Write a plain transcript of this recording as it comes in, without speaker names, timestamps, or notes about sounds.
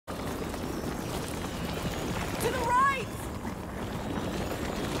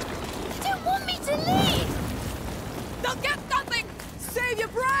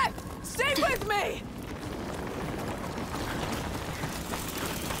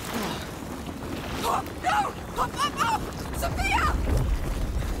Oh, no! Up! Sophia!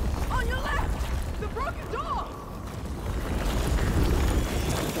 On your left! The broken door!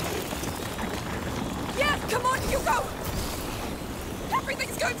 Yes, come on, Hugo!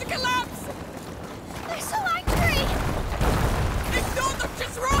 Everything's going to collapse! They're so angry! Ignore them,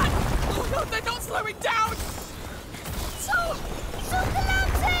 just run! Oh no, they're not slowing down! So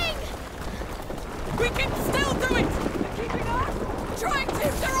collapsing! We can still do it! They're keeping us! Trying to!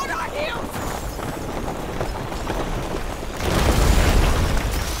 They're on our heels!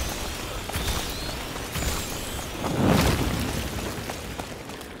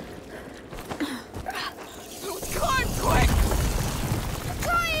 Climb quick! I'm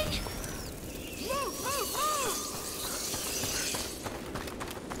trying! Move, move, move!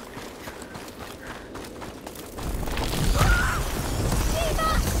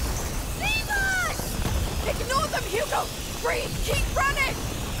 Leave us! Ignore them, Hugo! Breathe! Keep running!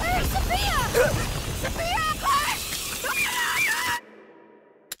 Where's Sophia? Sophia!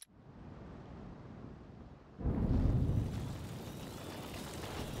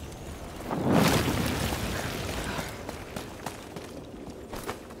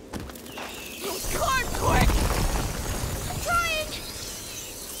 Climb quick! I'm trying!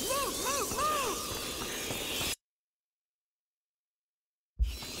 Move, move, move!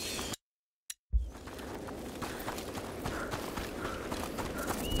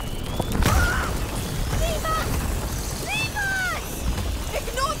 Leave us!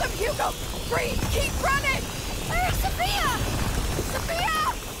 Ignore them, Hugo! Breathe! Keep running! Where's Sophia? Sophia!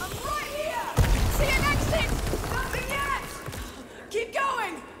 I'm right here! See an exit! Nothing yet! Keep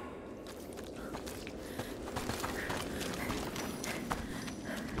going!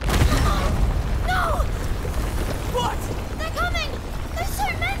 No! What? They're coming! There's so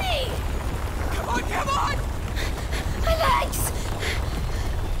many! Come on, come on! My legs!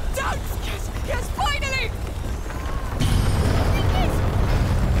 Don't! Yes, finally! I think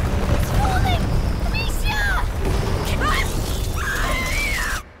it's falling! Amicia!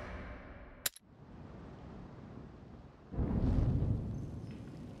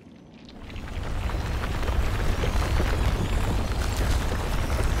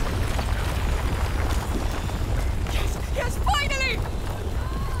 Yes, finally!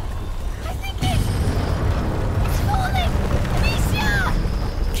 I think it's falling! Amicia!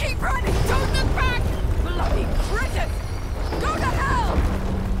 Keep running! Don't look back! Bloody critters! Go to hell!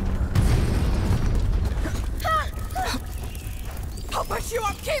 I'll push you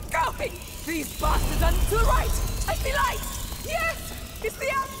up! Keep going! These bastards are to the right! I see light! Yes! It's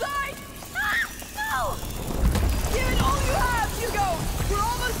the outside! No! Give it all you have, Hugo! We're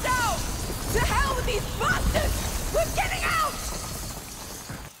almost out! To hell with these bastards! We're getting out!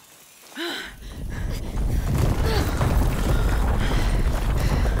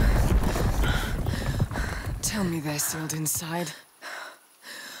 Tell me they're sealed inside.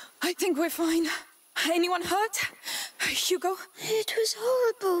 I think we're fine. Anyone hurt? Hugo? It was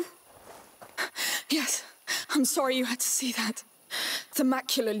horrible. Yes. I'm sorry you had to see that. The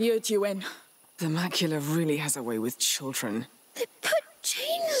macula lured you in. The macula really has a way with children. They put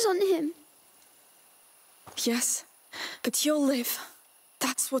chains on him. Yes, but you'll live.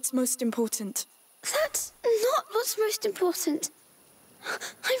 That's what's most important. That's not what's most important.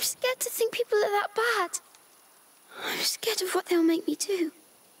 I'm scared to think people are that bad. I'm scared of what they'll make me do.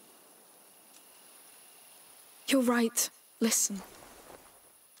 You're right. Listen.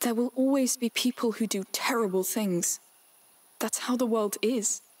 There will always be people who do terrible things. That's how the world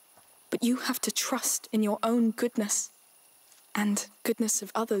is. But you have to trust in your own goodness. And goodness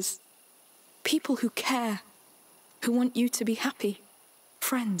of others. People who care. Who want you to be happy.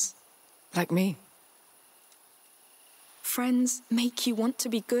 Friends. Like me. Friends make you want to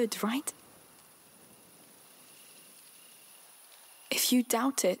be good, right? If you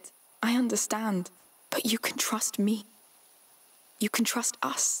doubt it, I understand. But you can trust me. You can trust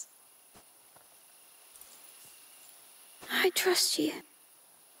us. I trust you.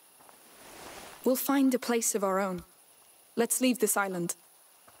 We'll find a place of our own. Let's leave this island.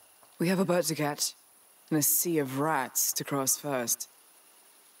 We have a boat to catch, and a sea of rats to cross first.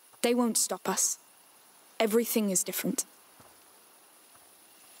 They won't stop us. Everything is different.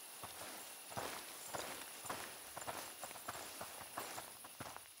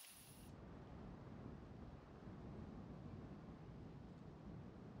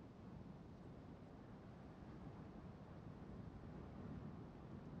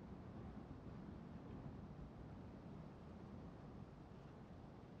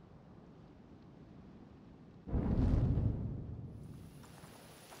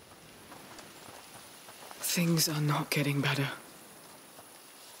 Things are not getting better.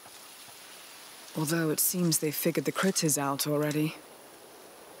 Although it seems they figured the critters out already.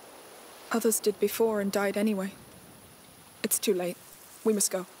 Others did before and died anyway. It's too late. We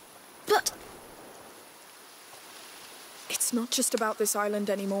must go. But... It's not just about this island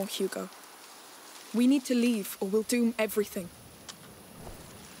anymore, Hugo. We need to leave, or we'll doom everything.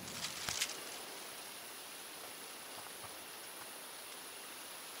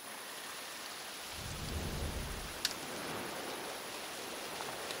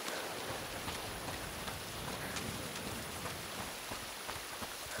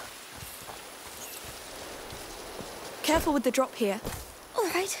 Careful with the drop here. All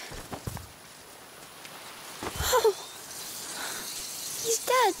right. Oh, he's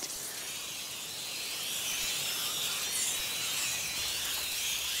dead.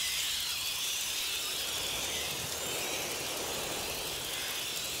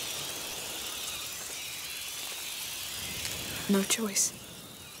 No choice.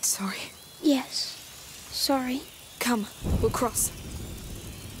 Sorry. Yes. Sorry. Come, we'll cross.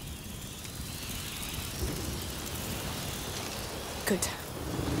 Good.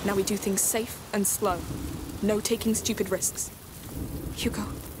 Now we do things safe and slow. No taking stupid risks. Hugo,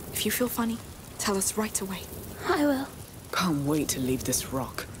 if you feel funny, tell us right away. I will. Can't wait to leave this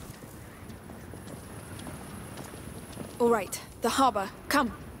rock. All right, the harbor.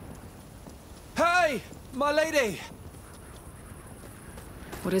 Come. Hey, my lady!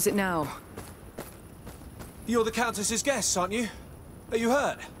 What is it now? You're the Countess's guests, aren't you? Are you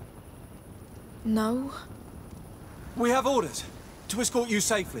hurt? No. We have orders to escort you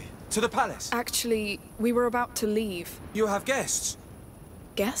safely to the palace. Actually, we were about to leave. You have guests.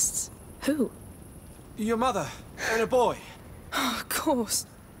 Guests? Who? Your mother and a boy. Oh, of course.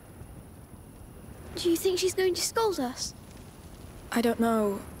 Do you think she's going to scold us? I don't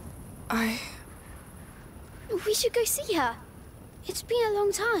know. We should go see her. It's been a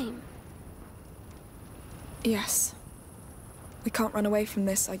long time. Yes. We can't run away from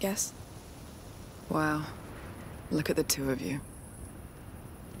this, I guess. Wow. Look at the two of you.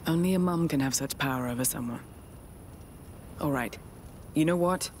 Only a mum can have such power over someone. All right. You know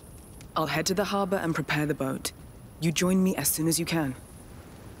what? I'll head to the harbor and prepare the boat. You join me as soon as you can.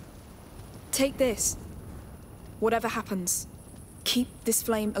 Take this. Whatever happens, keep this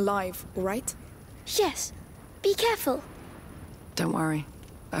flame alive, all right? Yes. Be careful. Don't worry.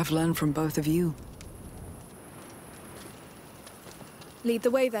 I've learned from both of you. Lead the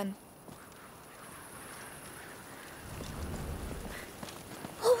way, then.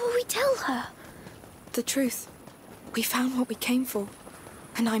 What will we tell her? The truth. We found what we came for.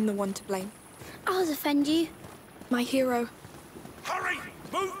 And I'm the one to blame. I'll defend you. My hero. Hurry!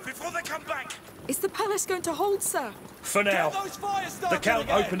 Move before they come back! Is the palace going to hold, sir? For now. Get those fires The started Count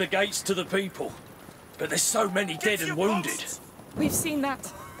again. opened the gates to the people. But there's so many dead and wounded. We've seen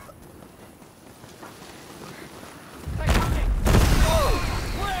that.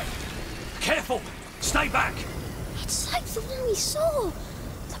 Careful! Stay back! It's like the one we saw.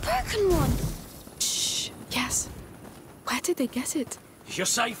 The broken one. Shh. Yes. Where did they get it? You're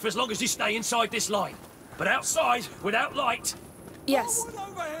safe as long as you stay inside this line. But outside, without light... Yes,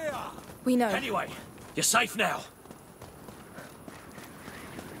 Forward over here! we know. Anyway, you're safe now.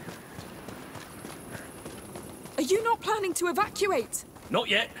 Are you not planning to evacuate? Not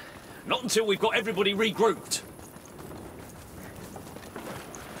yet. Not until we've got everybody regrouped.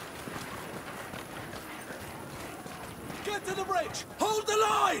 Get to the bridge! Hold the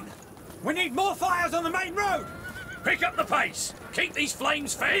line! We need more fires on the main road! Pick up the pace! Keep these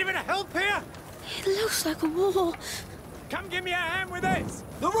flames fed! Even help here? It looks like a war. Come give me a hand with this!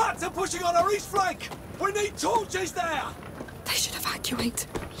 The rats are pushing on our east flank! We need torches there! They should evacuate.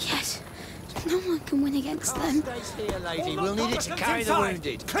 Yes. No one can win against them. Stays here, lady. All We'll need it to Republicans carry the inside.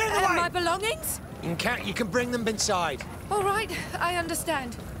 wounded. Clear the And way! my belongings? You can bring them inside. All right, I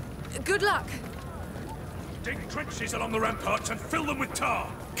understand. Good luck. Dig trenches along the ramparts and fill them with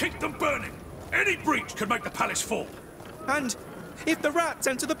tar. Keep them burning. Any breach could make the palace fall. And if the rats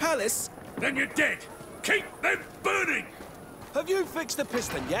enter the palace? Then you're dead. Keep them burning! Have you fixed the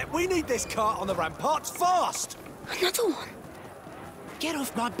piston yet? We need this cart on the ramparts fast! Another one. Get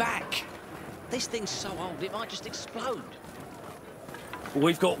off my back. This thing's so old, it might just explode.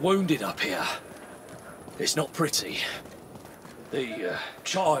 We've got wounded up here. It's not pretty. The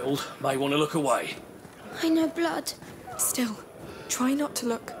child may want to look away. I know blood. Still, try not to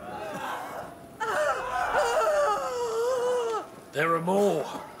look. There are more.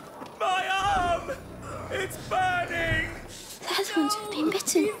 My arm! It's burning! The other ones have been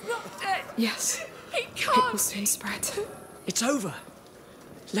bitten. He's not dead. Yes, He it can't. will soon spread. It's over.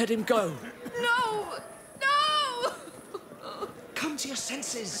 Let him go. No! No! Come to your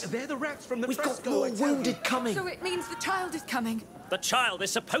senses. They're the rats from the We've got fresco, more I tell you. wounded coming. So it means the child is coming. The child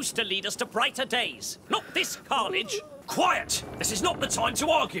is supposed to lead us to brighter days, not this carnage. Quiet! This is not the time to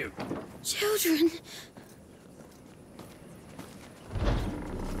argue. Children.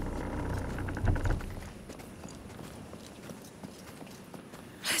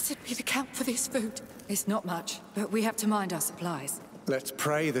 Blessed be the Count for this food. It's not much, but we have to mind our supplies. Let's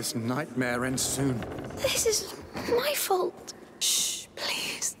pray this nightmare ends soon. This is my fault. Shh,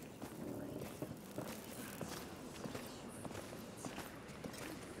 please.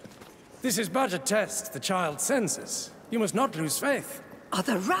 This is but a test, the child's senses. You must not lose faith. Are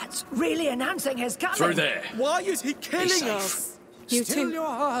the rats really announcing his coming? Through there. Why is he killing safe. us? You Still too. your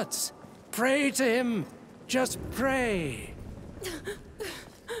hearts. Pray to him. Just pray.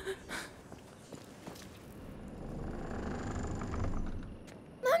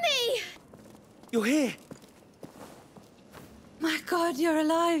 Mummy! You're here. My God, you're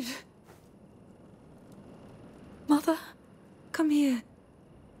alive. Mother, come here.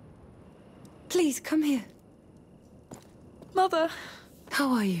 Please, come here. Mother, How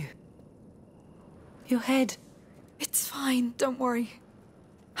are you? Your head. it's fine, don't worry.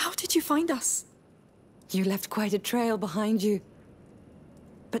 How did you find us? You left quite a trail behind you.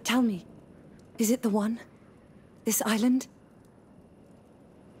 But tell me, is it the one? This island?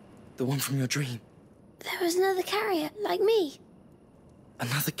 The one from your dream. There was another carrier, like me.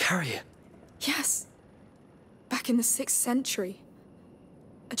 Another carrier. Yes. Back in the 6th century.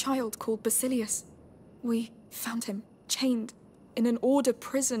 A child called Basilius. We found him, chained, in an order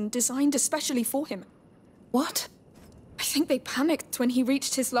prison designed especially for him. What? I think they panicked when he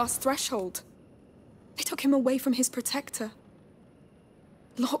reached his last threshold. They took him away from his protector.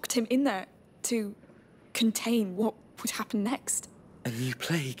 Locked him in there to contain what would happen next. A new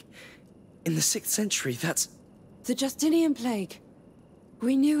plague. In the 6th century, that's... The Justinian plague.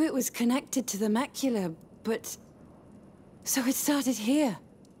 We knew it was connected to the macula, but... So it started here,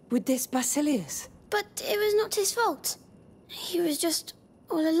 with this Basilius. But it was not his fault. He was just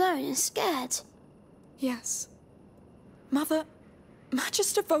all alone and scared. Yes. Mother,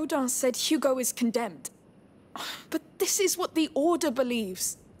 Magister Vaudin said Hugo is condemned. But this is what the Order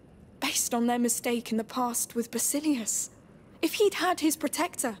believes, based on their mistake in the past with Basilius. If he'd had his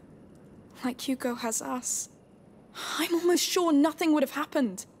protector, like Hugo has us, I'm almost sure nothing would have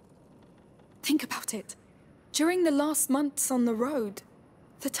happened. Think about it. During the last months on the road,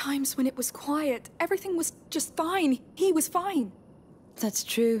 the times when it was quiet, everything was just fine. He was fine. That's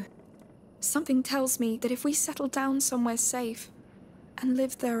true. Something tells me that if we settle down somewhere safe and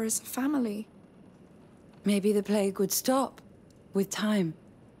live there as a family, Maybe the plague would stop, with time.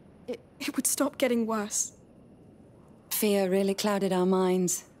 it would stop getting worse. Fear really clouded our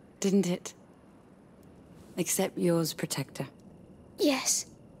minds, didn't it? Except yours, Protector. Yes.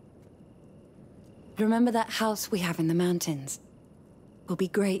 Remember that house we have in the mountains? We'll be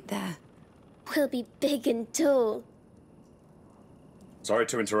great there. We'll be big and tall. Sorry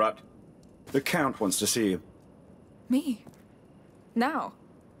to interrupt. The Count wants to see you. Me? Now?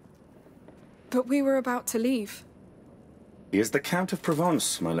 But we were about to leave. He is the Count of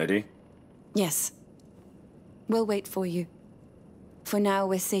Provence, my lady. Yes. We'll wait for you. For now,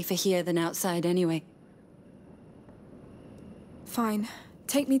 we're safer here than outside anyway. Fine.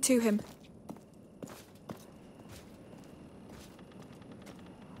 Take me to him.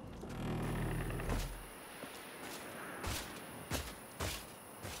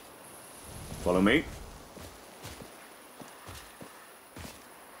 Follow me.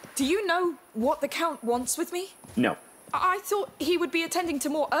 Do you know what the Count wants with me? No. I thought he would be attending to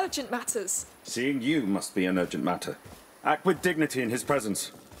more urgent matters. Seeing you must be an urgent matter. Act with dignity in his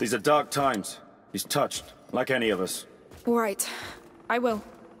presence. These are dark times. He's touched, like any of us. All right. I will.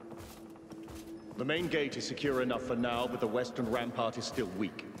 The main gate is secure enough for now, but the western rampart is still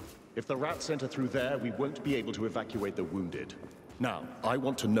weak. If the rats enter through there, we won't be able to evacuate the wounded. Now, I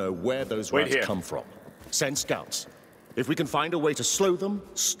want to know where those rats come from. Send scouts. If we can find a way to slow them,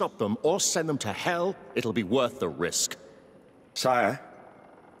 stop them, or send them to hell, it'll be worth the risk. Sire,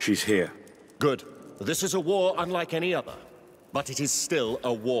 she's here. Good. This is a war unlike any other. But it is still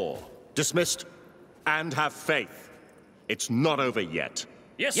a war. Dismissed? And have faith. It's not over yet.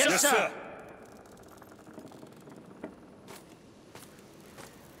 Yes, Yes, sir. sir.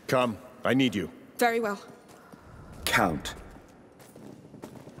 Come, I need you. Very well. Count.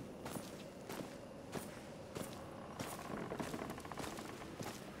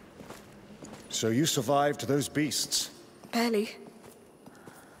 So you survived those beasts. Barely.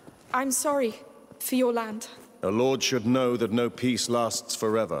 I'm sorry for your land. A lord should know that no peace lasts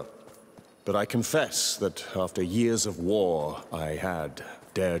forever. But I confess that after years of war, I had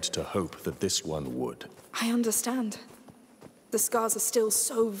dared to hope that this one would. I understand. The scars are still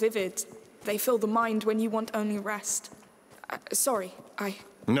so vivid. They fill the mind when you want only rest. Sorry,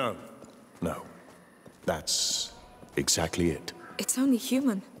 No. That's exactly it. It's only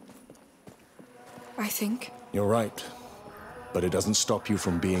human. I think. You're right. But it doesn't stop you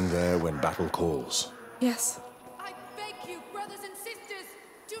from being there when battle calls. Yes. I beg you, brothers and sisters,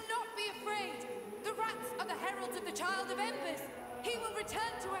 do not be afraid. The rats are the heralds of the Child of Embers. He will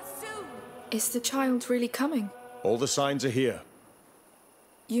return to us soon. Is the child really coming? All the signs are here.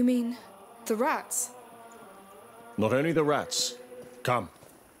 You mean the rats? Not only the rats. Come.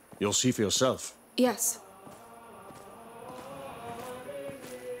 You'll see for yourself. Yes.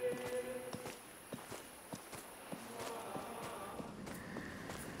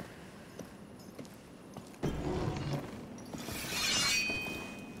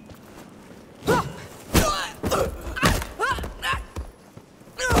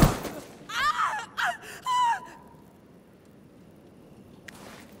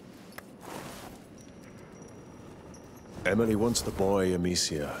 Emily wants the boy,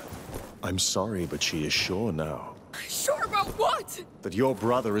 Amicia. I'm sorry, but she is sure now. Sure about what? That your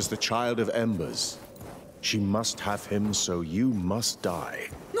brother is the Child of Embers. She must have him, so you must die.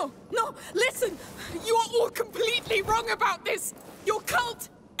 No, listen! You are all completely wrong about this! Your cult,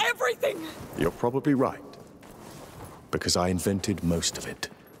 everything! You're probably right. Because I invented most of it.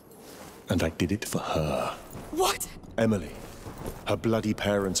 And I did it for her. What? Emily. Her bloody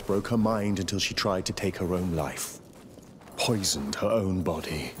parents broke her mind until she tried to take her own life. Poisoned her own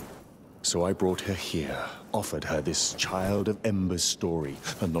body. So I brought her here, offered her this Child of Embers story,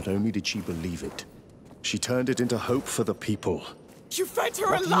 and not only did she believe it, she turned it into hope for the people. You fed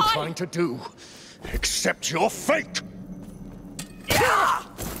her alive! What are you trying to do? Accept your fate! Yeah!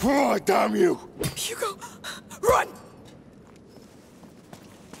 Oh, damn you! Hugo, run!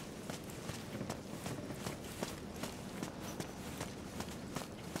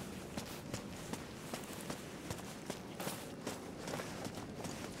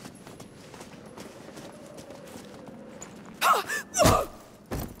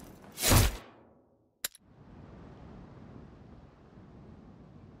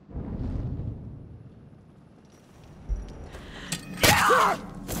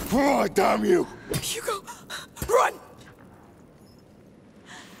 Oh, damn you! Hugo, run!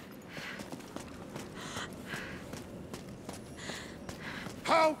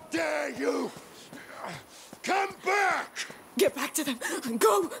 How dare you! Come back! Get back to them.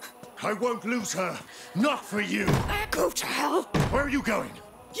 Go! I won't lose her. Not for you. Go to hell! Where are you going?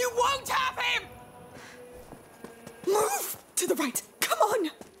 You won't have him! Move! To the right. Come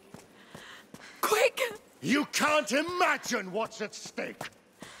on! Quick! You can't imagine what's at stake!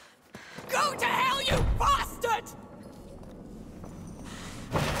 Go to hell, you bastard!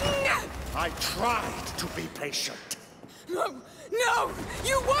 I tried to be patient. No!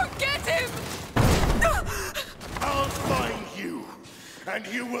 You won't get him! I'll find you, and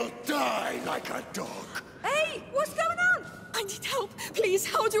you will die like a dog. Hey! What's going on? I need help. Please,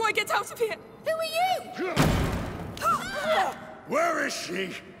 how do I get out of here? Who are you? Where is she?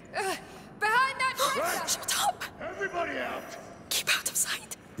 Behind that tractor! Shut up! Everybody out! Keep out of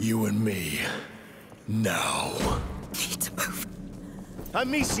sight. You and me. Now. Need to move.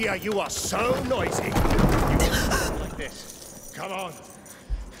 Amicia, you are so noisy. You don't like this. Come on.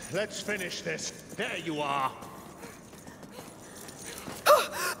 Let's finish this. There you are.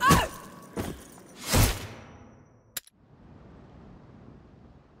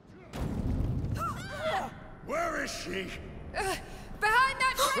 Where is she? Behind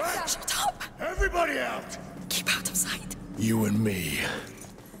that tractor! Shut up! Everybody out! Keep out of sight. You and me.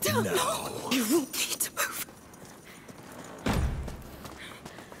 No. You need to move.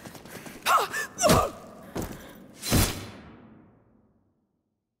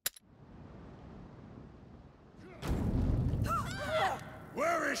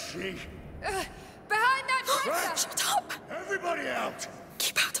 Where is she? Behind that tractor! Shut up! Everybody out!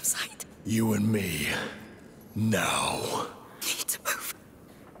 Keep out of sight. You and me. Now. Need to move.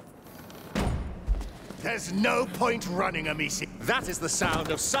 There's no point running, Amici. That is the sound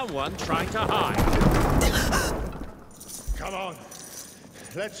of someone trying to hide. Come on.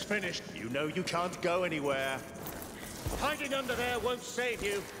 Let's finish. You know you can't go anywhere. Hiding under there won't save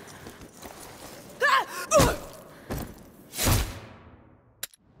you.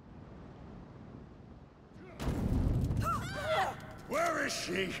 Where is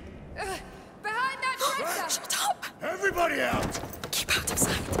she? Behind that tractor! Shut up! Everybody out! Keep out of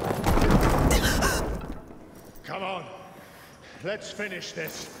sight. Come on. Let's finish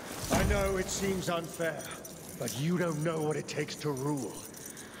this. I know it seems unfair, but you don't know what it takes to rule.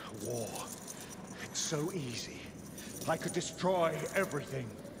 War. It's so easy. I could destroy everything.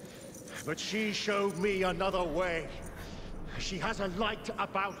 But she showed me another way. She has a light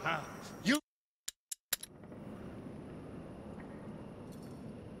about her. You've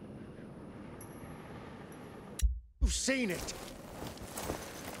seen it.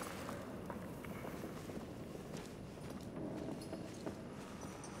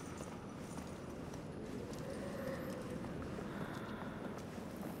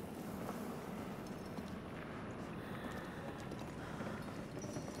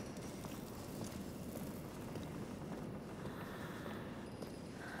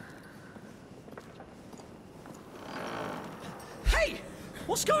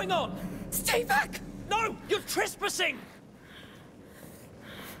 What's going on? Stay back! No! You're trespassing!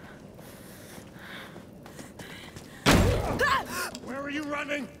 Where are you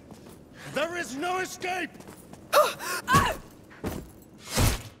running? There is no escape!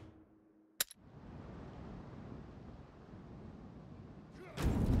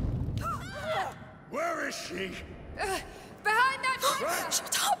 Where is she? Behind that tractor!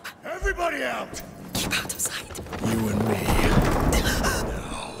 Shut up! Everybody out! Keep out of sight. You and me.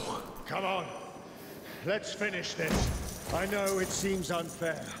 Come on. Let's finish this. I know it seems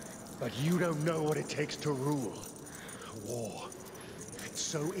unfair, but you don't know what it takes to rule. War. It's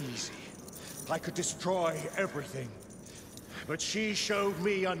so easy. I could destroy everything. But she showed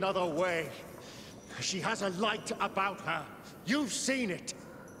me another way. She has a light about her. You've seen it.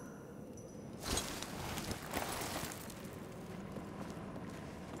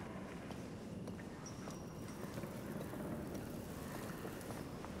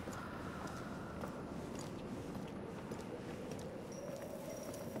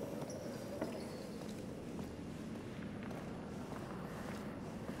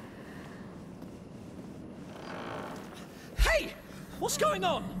 What's going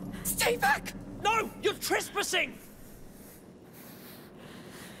on? Stay back! No! You're trespassing!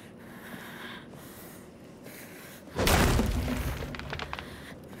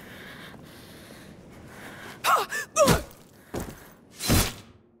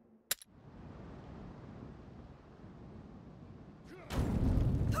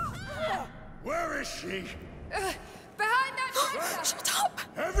 Where is she? Behind that tractor! Shut up!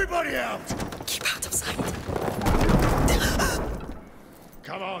 Everybody out! Keep out of sight.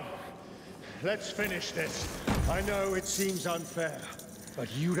 Come on. Let's finish this. I know it seems unfair, but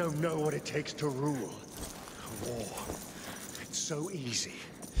you don't know what it takes to rule. War. It's so easy.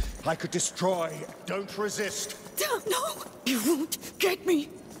 I could destroy. Don't resist. No! You won't get me!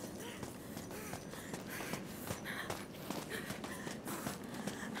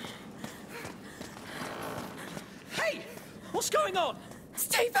 Hey! What's going on?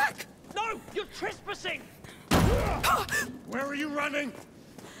 Stay back! No! You're trespassing! Where are you running?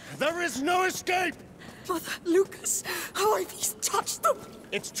 There is no escape! Mother, Lucas, how have you touched them?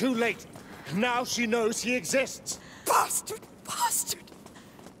 It's too late. Now she knows he exists. Bastard! Bastard!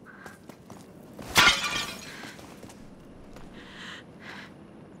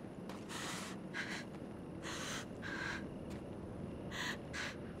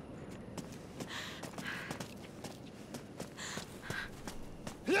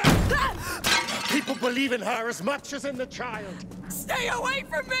 People believe in her as much as in the child. Stay away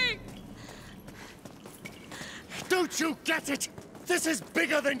from me! Don't you get it? This is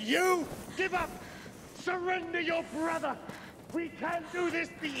bigger than you! Give up! Surrender your brother! We can't do this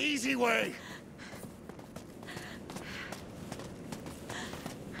the easy way!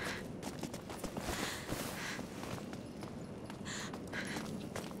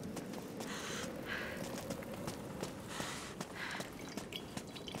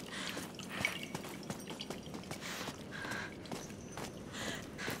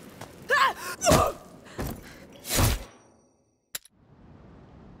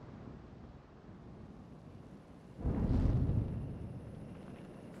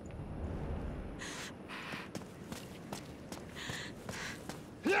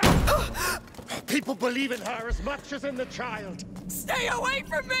 People believe in her as much as in the child. Stay away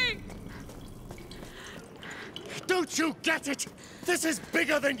from me! Don't you get it? This is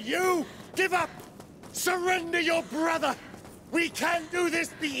bigger than you! Give up! Surrender your brother! We can't do this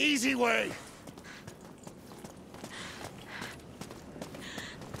the easy way!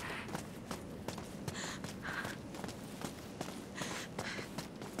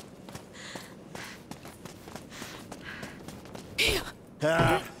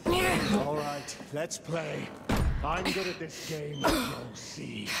 All right, let's play. I'm good at this game, you'll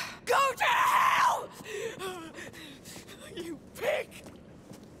see. Go to hell! You pig!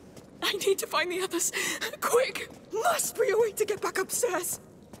 need to find the others. Quick! Must be a way to get back upstairs.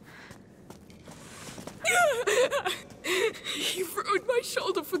 You've ruined my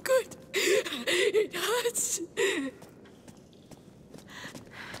shoulder for good. It hurts.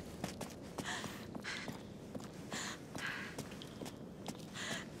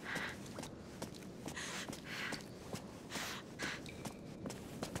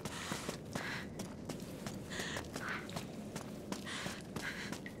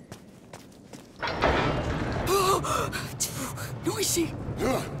 Noisy!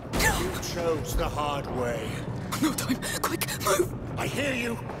 You chose the hard way. No time. Quick, move! I hear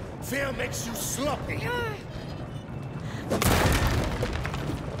you. Fear makes you sloppy.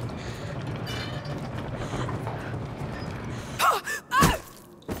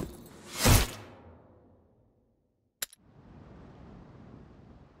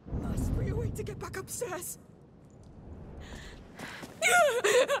 Must be a way to get back upstairs.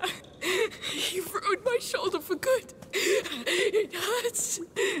 You've ruined my shoulder for good. It hurts.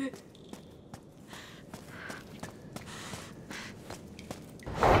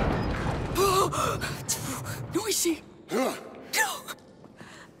 Noisy. No.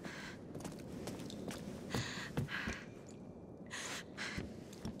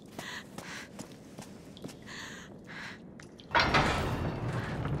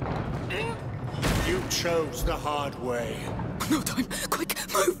 You chose the hard way. No time. Quick,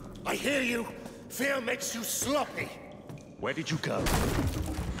 move! I hear you. Fear makes you sloppy. Where did you go?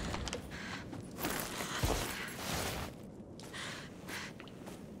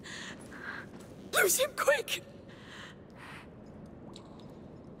 Lose him, quick!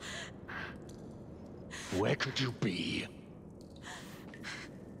 Where could you be?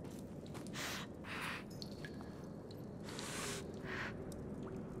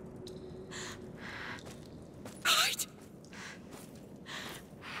 Hide!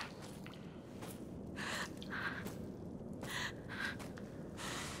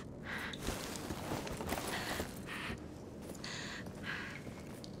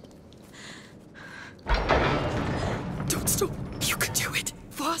 Don't stop. You can do it.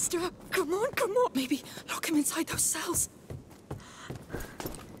 Faster. Come on, come on. Maybe lock him inside those cells.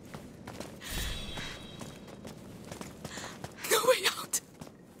 No way out.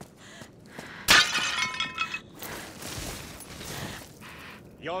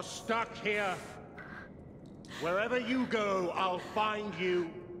 You're stuck here. Wherever you go, I'll find you.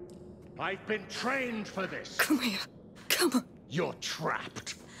 I've been trained for this. Come here. Come on. You're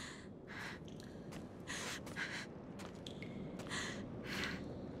trapped.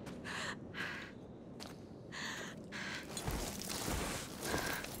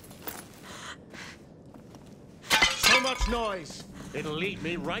 So much noise. It'll lead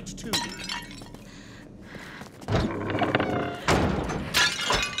me right to you.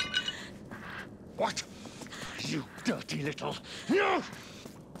 What? You dirty little... No!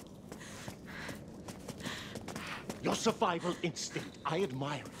 Your survival instinct, I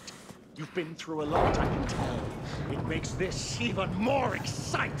admire it. You've been through a lot, I can tell. It makes this even more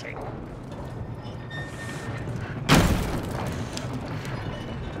exciting.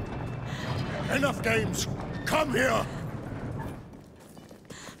 Enough games! Come here!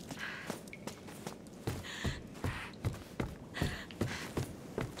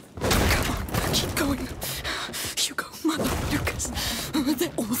 Keep going. Hugo, Mother, Lucas. They're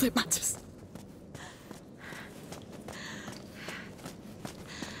all that matters.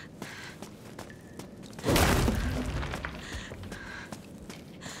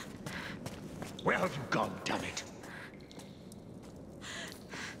 Where have you gone, damn it?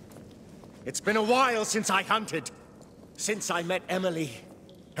 It's been a while since I hunted. Since I met Emily.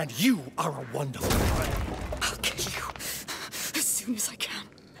 And you are a wonderful friend. I'll kill you. As soon as I can.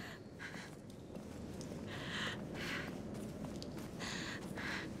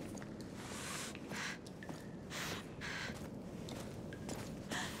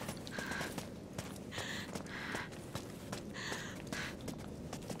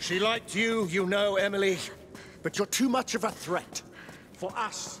 She liked you, you know, Emily. But you're too much of a threat. For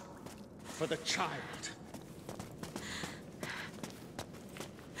us. For the child.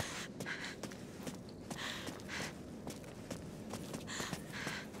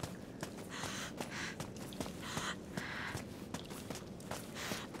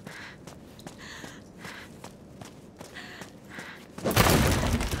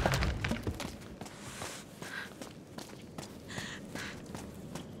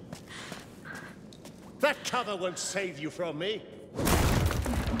 That cover won't save you from me.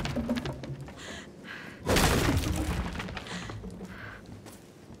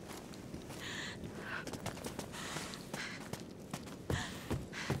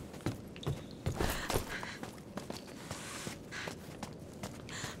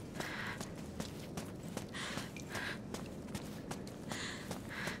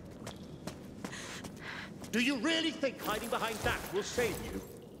 Do you really think hiding behind that will save you?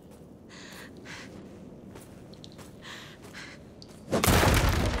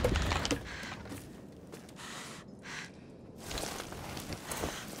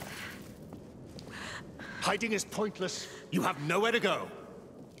 Hiding is pointless. You have nowhere to go.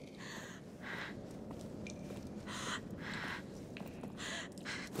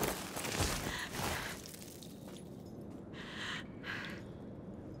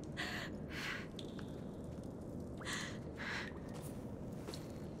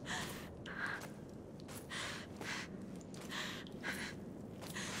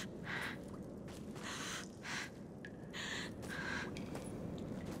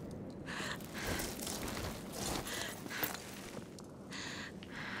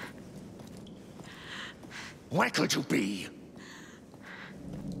 Where could you be?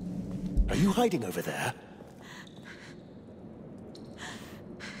 Are you hiding over there?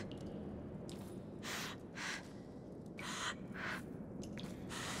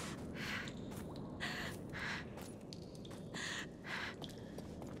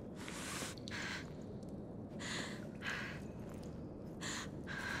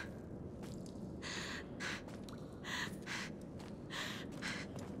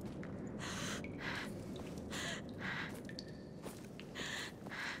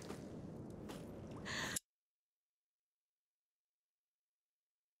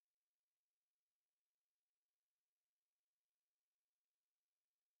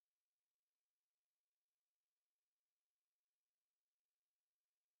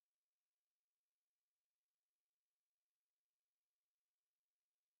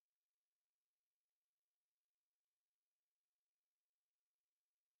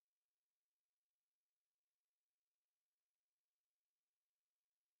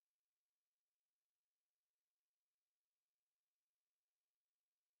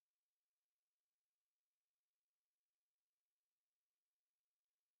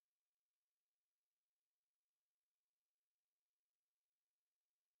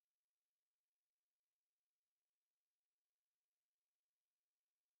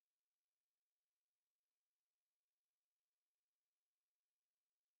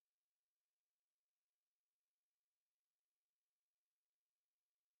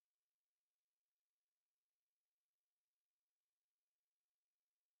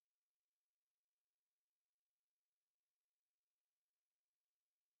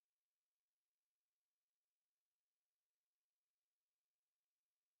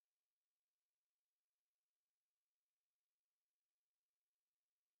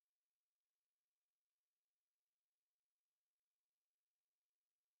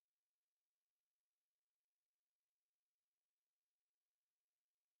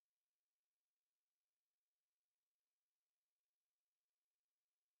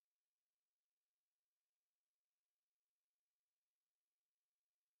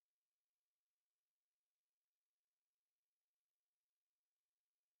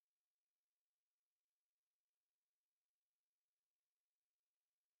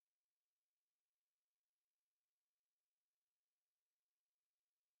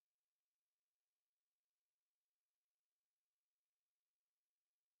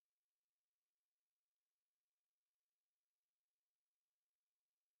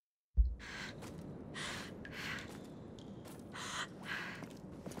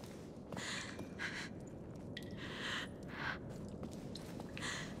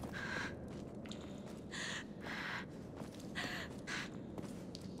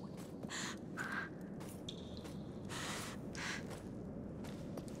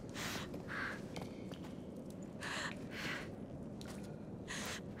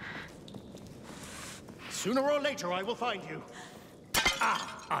 Sooner or later, I will find you.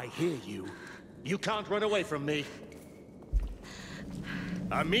 Ah, I hear you. You can't run away from me.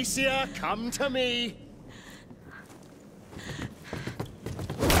 Amicia, come to me.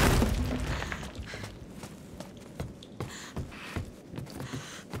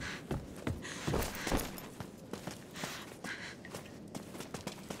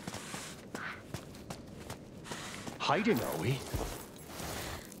 Hiding, are we?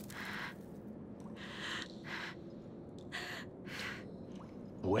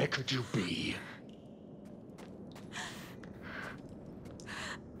 Where could you be?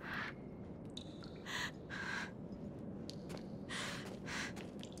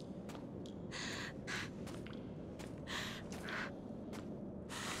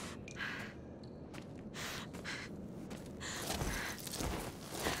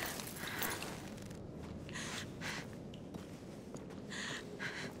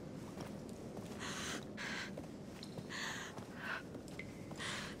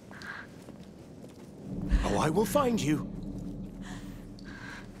 I will find you.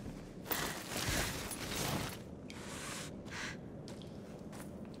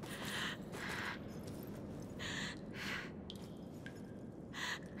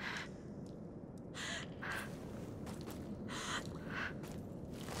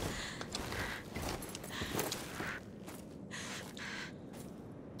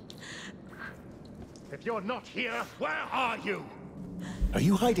 If you're not here, where are you? Are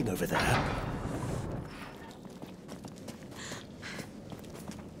you hiding over there?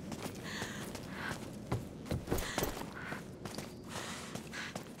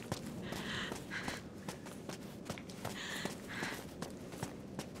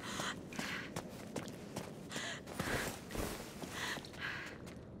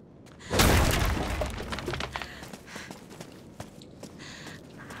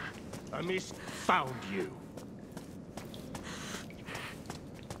 I misfound you.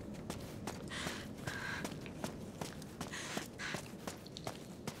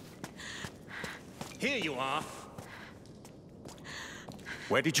 Here you are.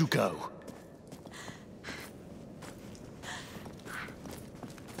 Where did you go?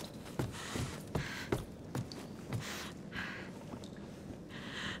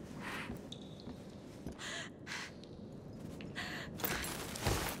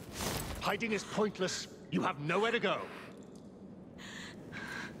 Hiding is pointless. You have nowhere to go.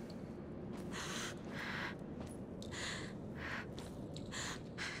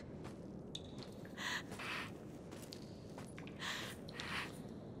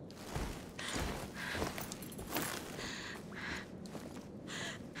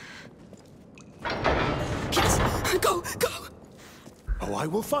 Yes! Go! Go! Oh, I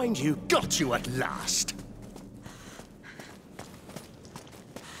will find you. Got you at last.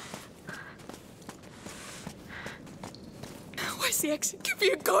 Where's the exit? Give me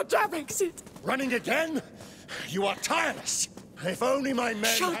a goddamn exit! Running again? You are tireless. If only my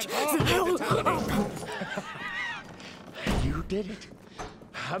men Shut had the hell up. You did it.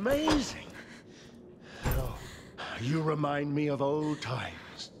 Amazing. Oh, you remind me of old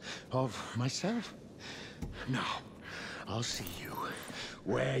times. Of myself. Now, I'll see you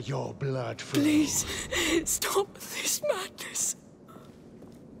where your blood flows. Please, stop this madness.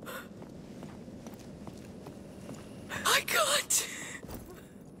 I can't.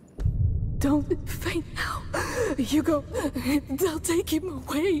 Don't faint now. Hugo, they'll take him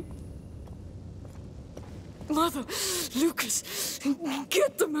away. Mother, Lucas,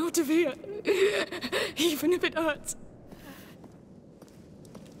 get them out of here. Even if it hurts.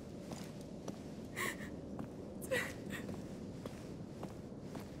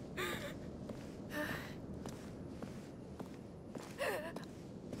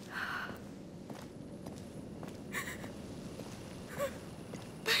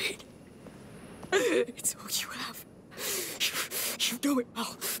 It's all you have. You know it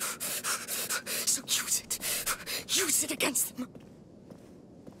well. So use it. Use it against them.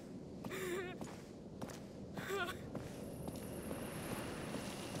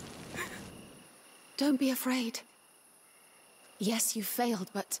 Don't be afraid. Yes, you failed,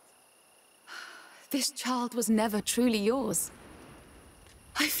 but this child was never truly yours.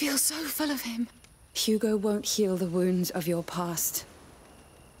 I feel so full of him. Hugo won't heal the wounds of your past.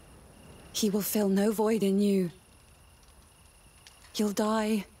 He will fill no void in you. You'll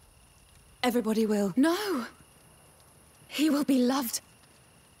die. Everybody will. No! He will be loved.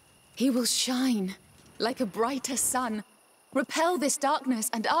 He will shine like a brighter sun, repel this darkness,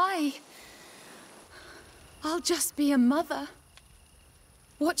 and I'll just be a mother,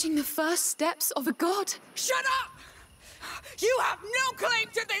 watching the first steps of a god. Shut up! You have no claim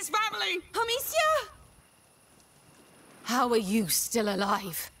to this family! Amicia! How are you still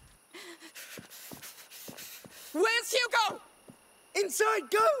alive? Where's Hugo? Inside,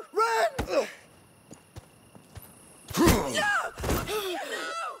 go! Run!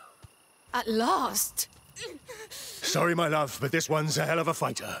 At last! Sorry, my love, but this one's a hell of a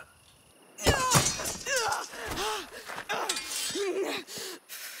fighter.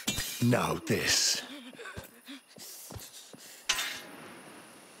 Now this.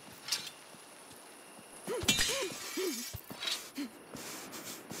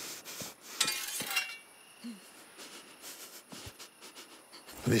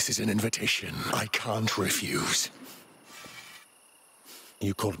 This is an invitation I can't refuse.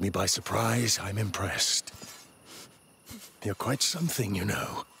 You caught me by surprise. I'm impressed. You're quite something, you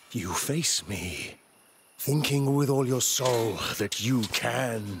know. You face me, thinking with all your soul that you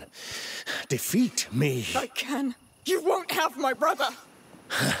can defeat me. I can. You won't have my brother.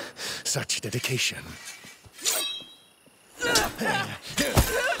 Such dedication.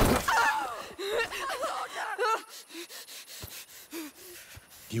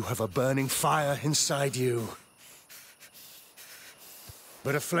 You have a burning fire inside you.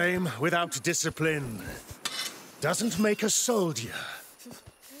 But a flame without discipline doesn't make a soldier.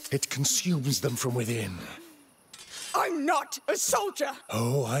 It consumes them from within. I'm not a soldier!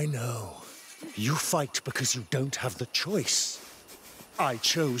 Oh, I know. You fight because you don't have the choice. I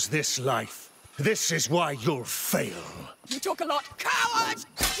chose this life. This is why you'll fail. You talk a lot. Coward!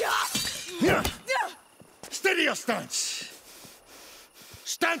 Steady your stance.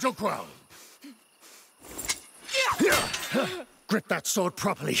 Stand your ground. Grip that sword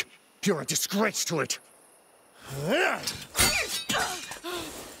properly. You're a disgrace to it.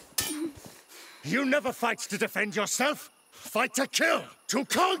 You never fight to defend yourself. Fight to kill, to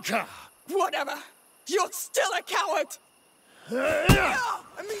conquer. Whatever. You're still a coward.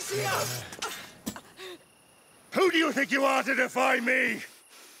 Amicia! Who do you think you are to defy me?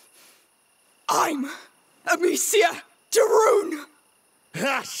 I'm Amicia Daroon.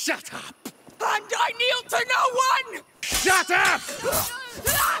 Shut up. And I kneel to no one! Shut up!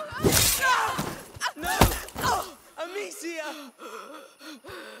 No! Amicia!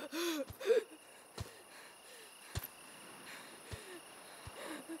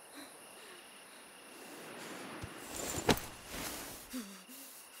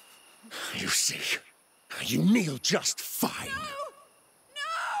 You see, you kneel just fine.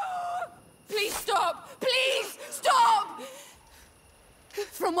 No! Please stop! Please stop!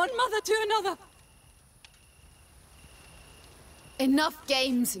 From one mother to another. Enough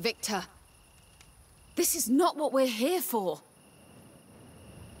games, Victor. This is not what we're here for.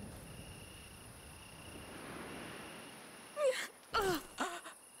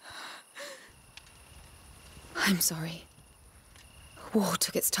 I'm sorry. War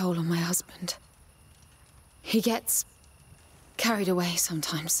took its toll on my husband. He gets carried away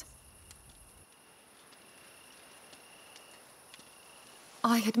sometimes.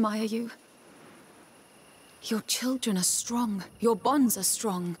 I admire you. Your children are strong. Your bonds are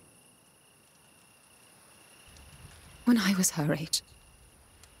strong. When I was her age,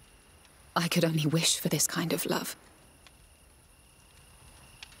 I could only wish for this kind of love.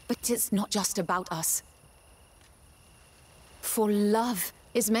 But it's not just about us. For love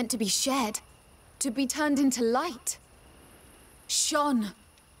is meant to be shared, to be turned into light, shone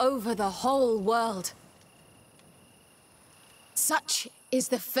over the whole world. Such is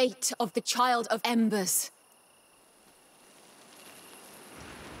the fate of the Child of Embers.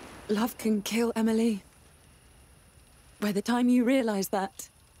 Love can kill, Emily. By the time you realize that,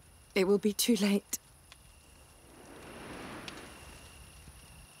 it will be too late.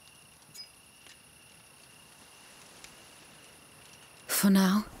 For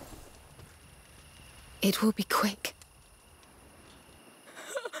now, it will be quick.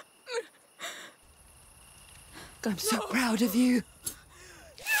 I'm so proud of you.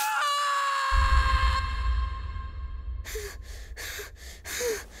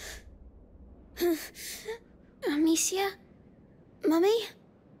 Amicia? Mummy?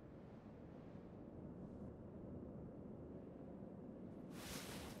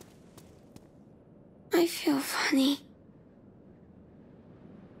 I feel funny.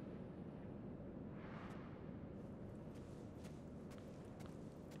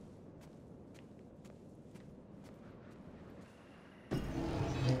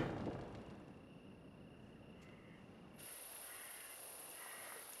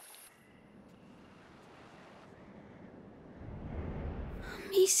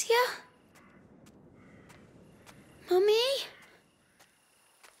 Amicia? Mummy?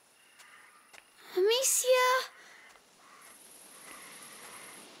 Amicia?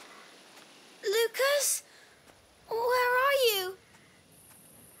 Lucas? Where are you?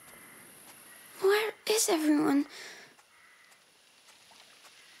 Where is everyone?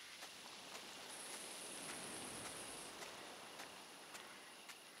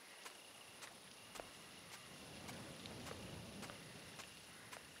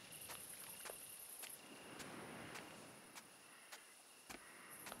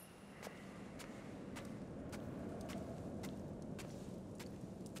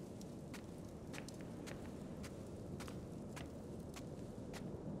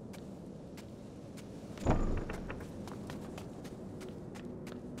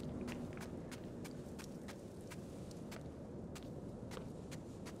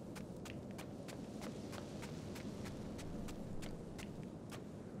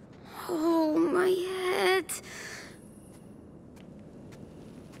 Oh, my head.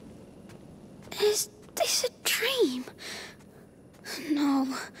 Is this a dream?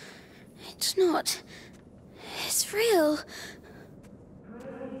 No, it's not. It's real.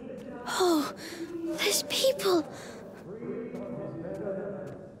 Oh, there's people.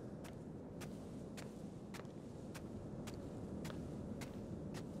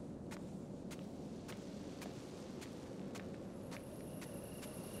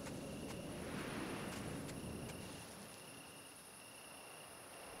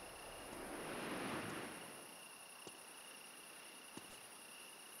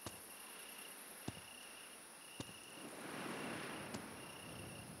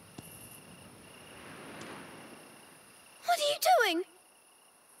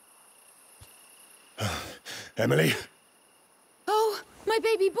 Emily? Oh, my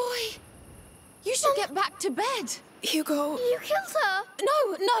baby boy. You should get back to bed. Hugo. You killed her.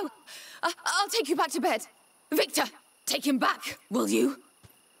 No. I'll take you back to bed. Victor, take him back, will you?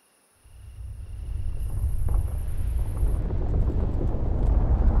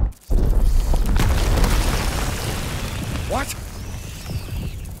 What?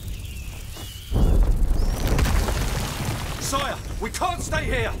 Sire, we can't stay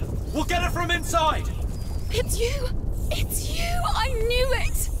here! We'll get her from inside! It's you! It's you! I knew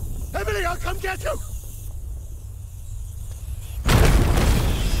it! Emily, I'll come get you!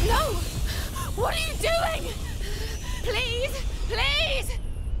 No! What are you doing? Please! Please!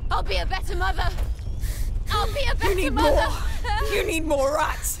 I'll be a better mother! I'll be a better need mother! more! You need more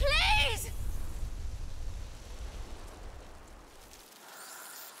rats! Please!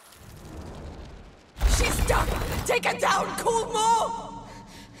 She's stuck! Take her down! Call more!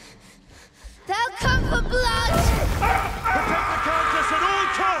 They'll come for blood! Protect the Countess at all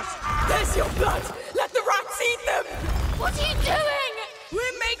costs! There's your blood! Let the rats eat them! What are you doing?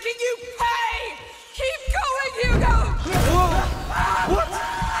 We're making you pay! Keep going, Hugo! What?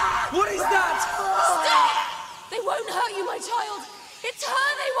 What is that? Stop! They won't hurt you, my child! It's her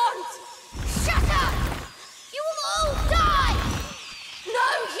they want! Shut up! You will all die! No,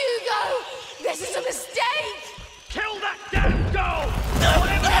 Hugo! This is a mistake! Kill that damn girl!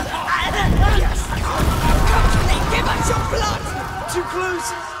 Yes! Come to me! Give us your blood! Too close!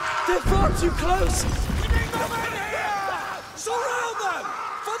 They're far too close! Bring them in here! Surround them!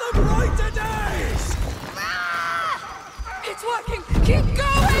 For the brighter days! It's working! Keep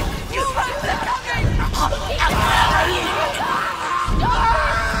going! You rats are coming!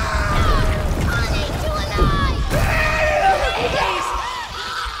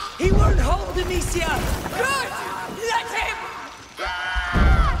 He won't hold, Amicia! Good! Let him!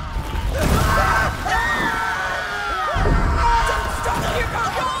 Don't stop, Hugo!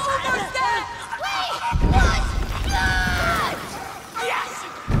 You're almost there! We want blood! Yes!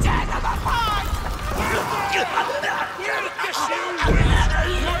 Tear them apart!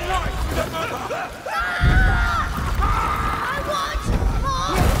 I want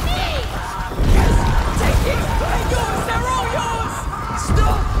more meat! Yes! Take it! They're yours! They're all yours!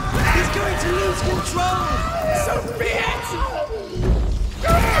 Stop! He's going to lose control! So be it!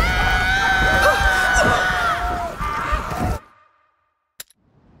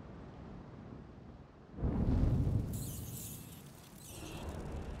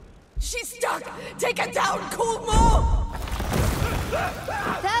 She's stuck! Take her down! Call more!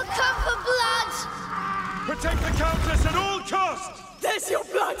 They'll come for blood! Protect the Countess at all costs! There's your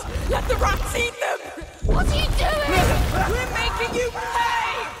blood! Let the rats eat them! What are you doing? We're making you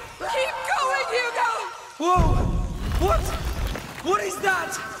pay! Keep going, Hugo! Whoa! What? What is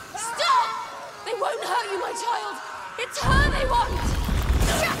that? Stop! They won't hurt you, my child! It's her they want!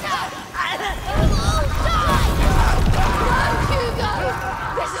 Shut up! You will all die! No, Hugo!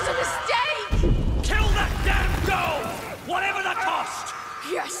 This is a mistake! Kill that damn girl! Whatever the cost!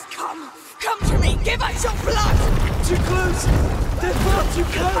 Yes, come! Come to me! Give us your blood! Too close! They're far too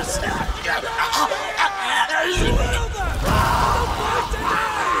close! Surround them! For the brighter days!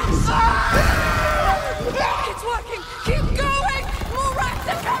 It's working! Keep going! More rats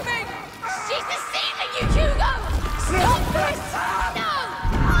are coming! She's deceiving you, Hugo! Stop this! No!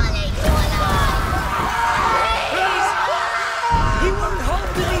 I'll eat you alive! He won't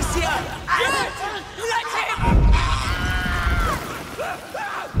hold, Amicia! Good! Let him!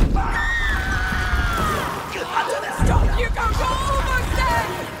 Stop, Hugo! You're almost there!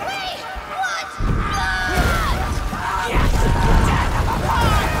 We want blood! Yes! Tear them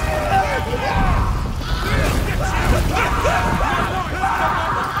apart!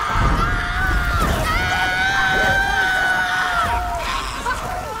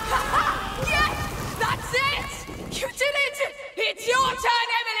 Yes! That's it! You did it! It's your turn,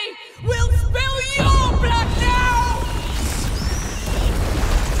 Emily! We'll spill your blood now!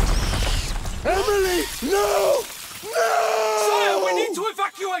 Emily! No! No! Sire, we need to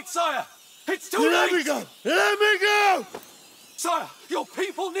evacuate, sire! It's too late! Let me go! Let me go! Sire, your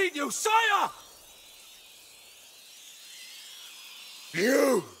people need you, sire!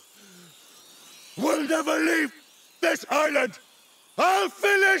 You will never leave this island! I'll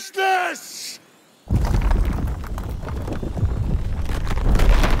finish this!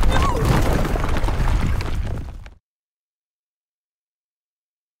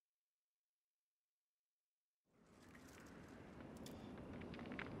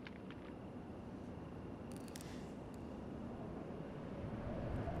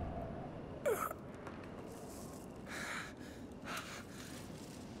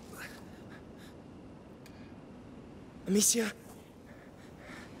 Amicia?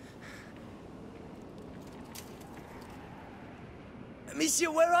 Amicia,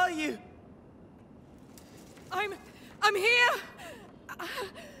 where are you? I'm here!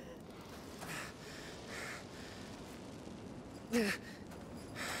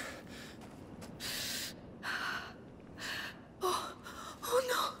 Oh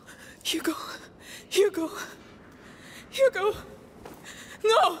no! Hugo! Hugo! Hugo!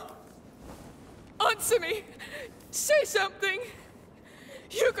 No! Answer me! Say something!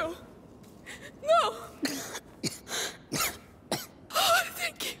 Hugo! No! Oh,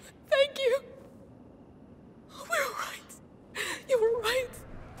 thank you! Thank you! We're all right! You're all right!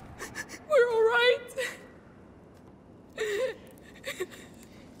 We're all right!